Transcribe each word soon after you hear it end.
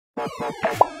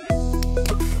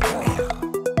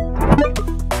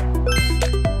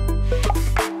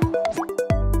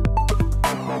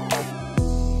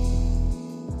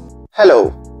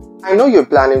Hello, I know you're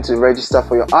planning to register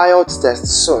for your IELTS test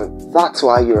soon. That's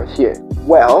why you're here.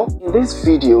 Well, in this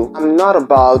video, I'm not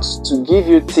about to give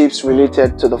you tips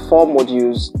related to the 4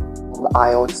 modules of the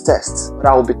IELTS test, but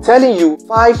I will be telling you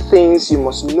 5 things you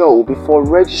must know before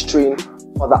registering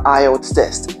for the IELTS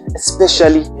test,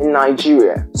 especially in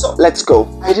Nigeria. So let's go.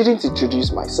 I didn't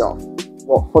introduce myself.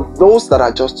 Well, for those that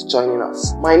are just joining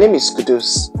us, my name is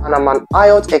Kudus and I'm an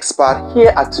IELTS expert here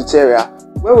at Tuteria,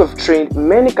 where we've trained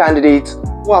many candidates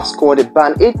who have scored a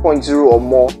band 8.0 or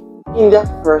more in their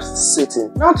first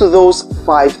sitting. Now to those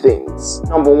 5 things.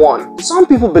 Number 1, some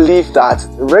people believe that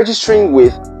registering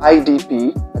with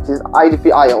IDP, that is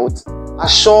IDP IELTS,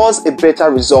 assures a better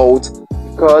result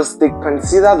because they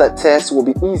consider the test will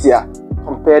be easier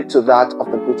compared to that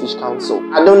of the British Council.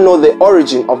 I don't know the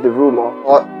origin of the rumor,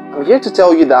 but I'm here to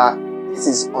tell you that this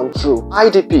is untrue.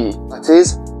 IDP, that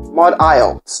is Mod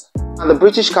IELTS, and the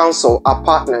British Council are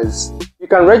partners. You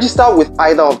can register with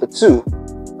either of the two.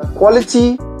 The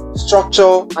quality,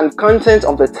 structure, and content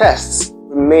of the tests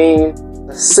remain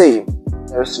the same.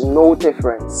 There is no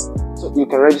difference. So you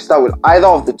can register with either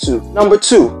of the two. Number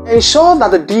 2, ensure that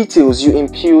the details you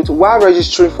input while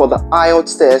registering for the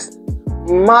IELTS test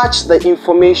match the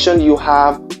information you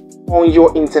have on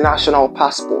your international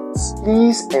passports.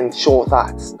 Please ensure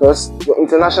that, because your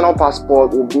international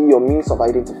passport will be your means of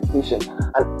identification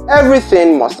and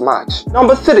everything must match.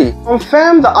 Number 3,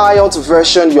 confirm the IELTS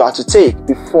version you are to take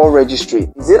before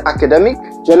registering. Is it academic,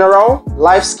 general,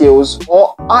 life skills,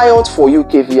 or IELTS for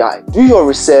UKVI? Do your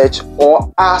research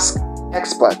or ask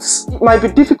experts. It might be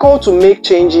difficult to make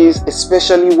changes,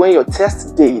 especially when your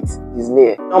test date is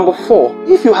near. Number 4,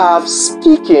 if you have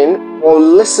speaking or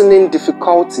listening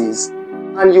difficulties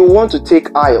and you want to take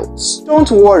IELTS, don't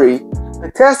worry,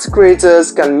 the test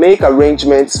creators can make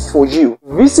arrangements for you.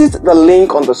 Visit the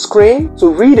link on the screen to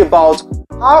read about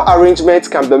how arrangements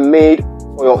can be made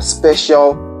for your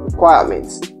special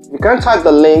requirements. If you can't type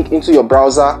the link into your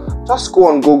browser, just go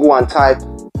on Google and type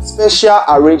special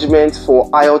arrangements for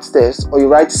IELTS test, or you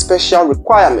write special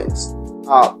requirements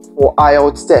for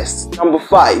IELTS test. Number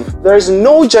 5, there is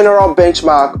no general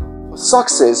benchmark for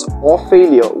success or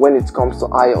failure when it comes to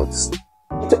IELTS.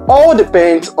 It all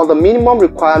depends on the minimum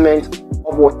requirement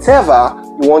of whatever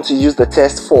you want to use the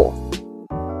test for.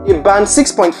 A band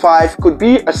 6.5 could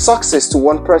be a success to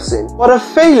one person, but a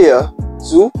failure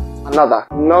to another.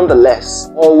 Nonetheless,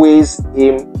 always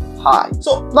aim high.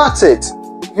 So that's it.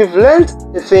 If you've learned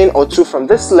a thing or two from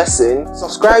this lesson,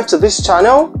 subscribe to this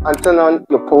channel and turn on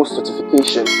your post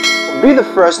notification to be the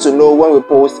first to know when we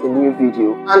post a new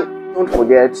video. And don't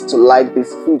forget to like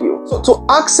this video. So to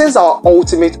access our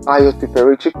ultimate IELTS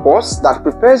preparatory course that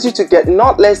prepares you to get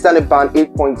not less than a band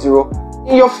 8.0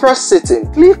 in your first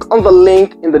sitting, click on the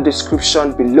link in the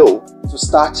description below to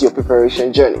start your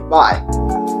preparation journey. Bye.